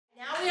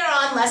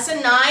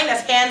Lesson 9 of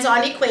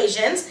Hands-On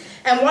Equations,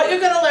 and what you're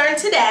going to learn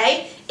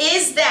today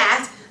is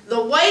that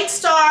the white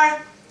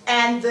star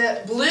and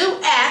the blue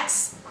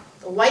X,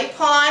 the white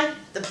pawn,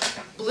 the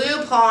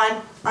blue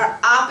pawn, are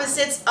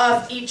opposites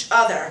of each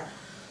other.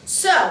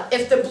 So,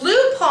 if the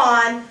blue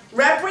pawn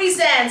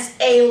represents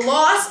a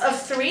loss of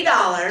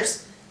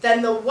 $3,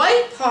 then the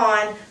white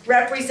pawn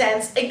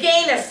represents a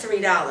gain of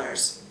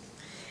 $3.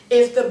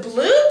 If the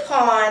blue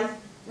pawn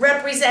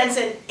represents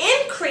an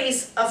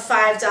increase of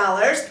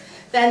 $5,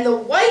 then the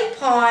white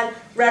pawn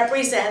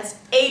represents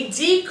a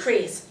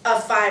decrease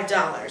of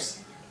 $5.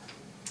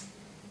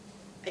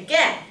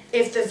 Again,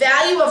 if the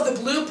value of the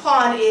blue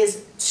pawn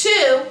is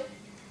 2,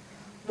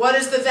 what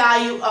is the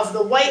value of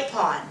the white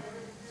pawn?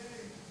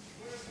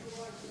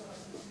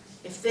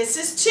 If this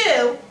is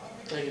 2,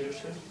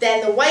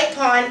 then the white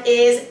pawn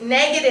is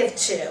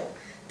 -2.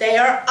 They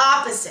are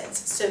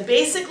opposites. So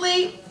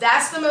basically,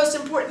 that's the most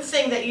important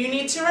thing that you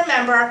need to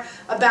remember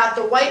about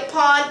the white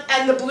pawn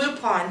and the blue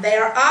pawn. They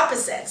are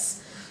opposites.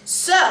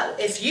 So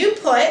if you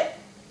put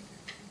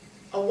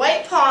a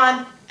white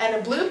pawn and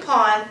a blue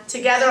pawn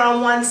together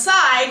on one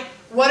side,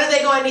 what are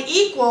they going to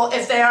equal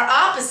if they are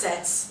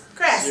opposites?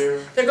 Chris?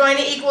 0. They're going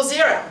to equal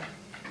 0.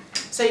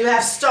 So you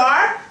have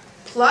star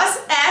plus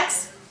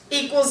X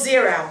equals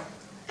 0.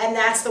 And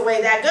that's the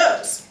way that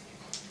goes.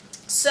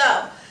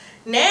 So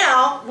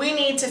now we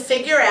need to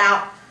figure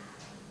out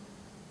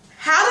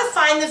how to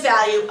find the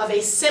value of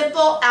a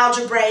simple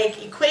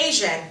algebraic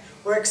equation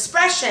or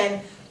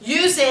expression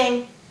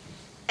using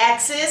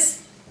X's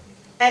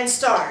and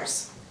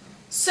stars.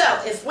 So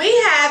if we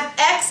have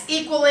X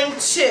equaling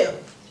 2,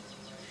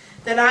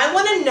 then I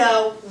want to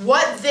know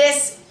what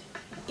this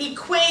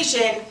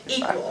equation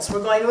equals. We're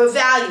going to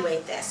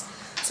evaluate this.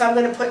 So I'm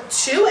going to put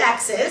 2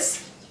 X's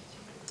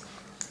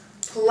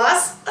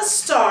plus a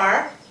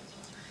star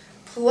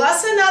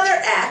plus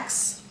another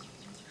X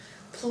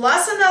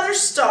plus another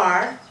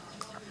star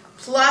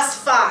plus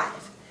 5.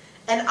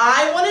 And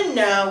I want to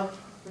know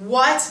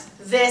what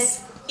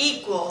this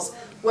equals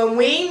when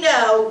we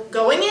know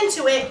going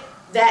into it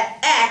that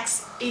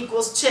X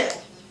equals 2.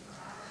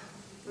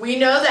 We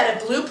know that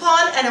a blue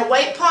pawn and a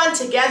white pawn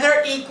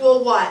together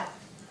equal what?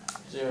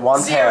 0.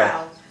 One pair.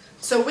 0.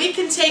 So we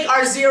can take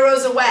our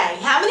zeros away.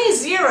 How many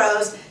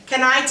zeros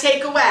can I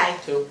take away?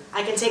 2.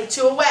 I can take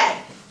 2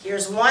 away.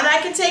 Here's 1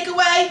 I can take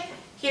away.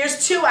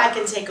 Here's 2 I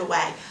can take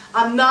away.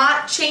 I'm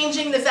not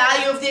changing the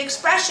value of the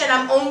expression.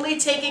 I'm only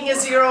taking a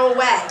 0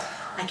 away.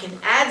 I can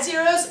add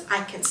zeros.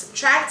 I can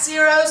subtract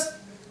zeros.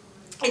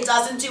 It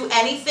doesn't do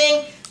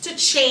anything to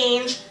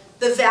change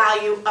the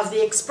value of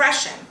the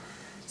expression.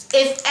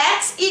 If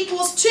X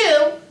equals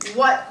 2,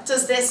 what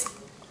does this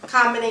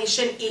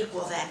combination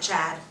equal then,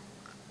 Chad?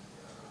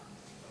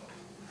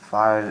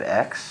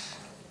 5X.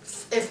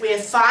 If we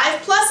have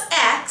 5 plus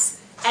X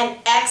and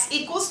X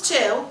equals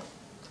 2,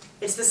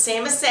 it's the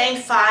same as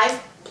saying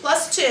 5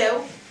 plus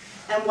 2,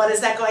 and what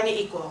is that going to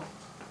equal?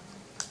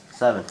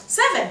 7.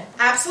 7,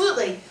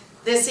 absolutely.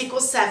 This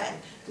equals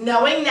 7.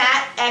 Knowing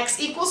that X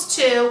equals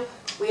 2,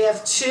 we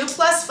have 2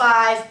 plus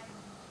 5.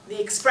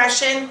 The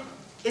expression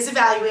is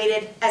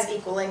evaluated as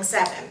equaling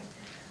 7.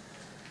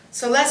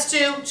 So let's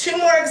do 2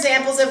 more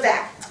examples of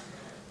that.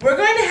 We're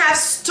going to have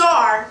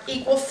star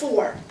equal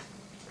 4.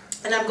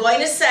 And I'm going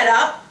to set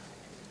up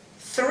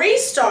 3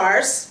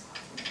 stars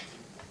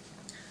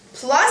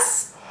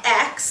plus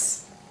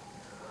X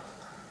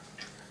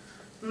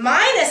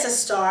minus a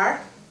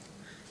star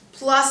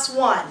plus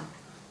 1.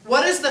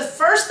 What is the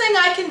first thing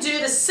I can do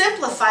to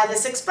simplify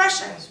this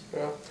expression?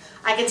 0.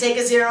 I can take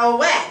a 0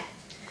 away.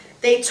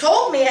 They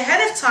told me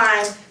ahead of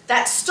time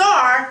that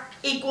star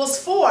equals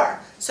 4.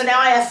 So now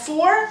I have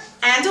 4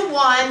 and a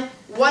 1.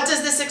 What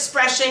does this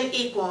expression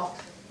equal?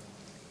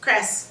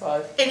 Chris?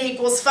 5. It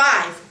equals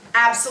 5.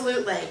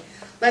 Absolutely.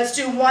 Let's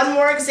do one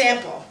more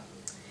example.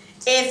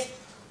 If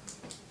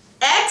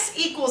X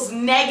equals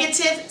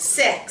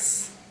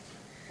 -6,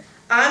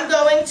 I'm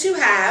going to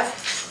have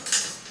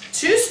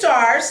 2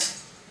 stars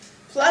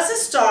plus a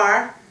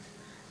star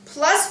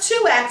plus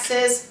 2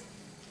 X's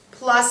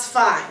plus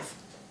 5.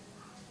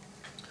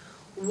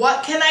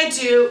 What can I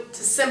do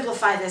to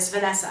simplify this,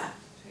 Vanessa?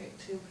 Take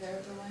 2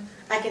 pairs away.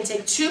 I can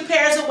take 2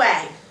 pairs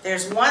away.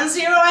 There's 1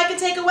 0 I can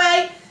take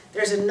away.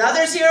 There's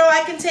another 0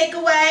 I can take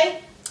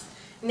away.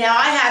 Now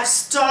I have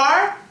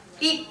star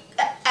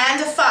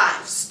and a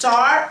 5.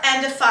 Star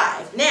and a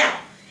 5. Now,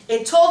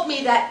 it told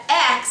me that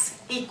X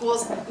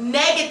equals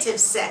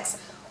 -6.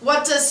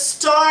 What does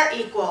star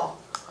equal?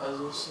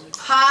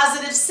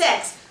 Positive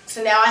 6.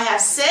 So now I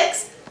have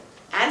 6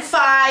 and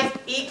 5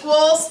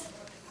 equals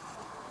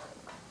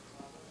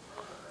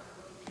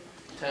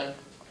 10.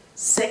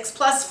 6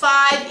 plus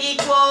 5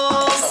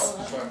 equals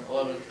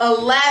 11.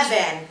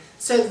 11.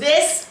 So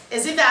this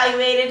is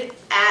evaluated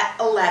at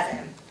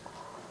 11.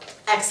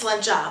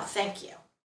 Excellent job. Thank you.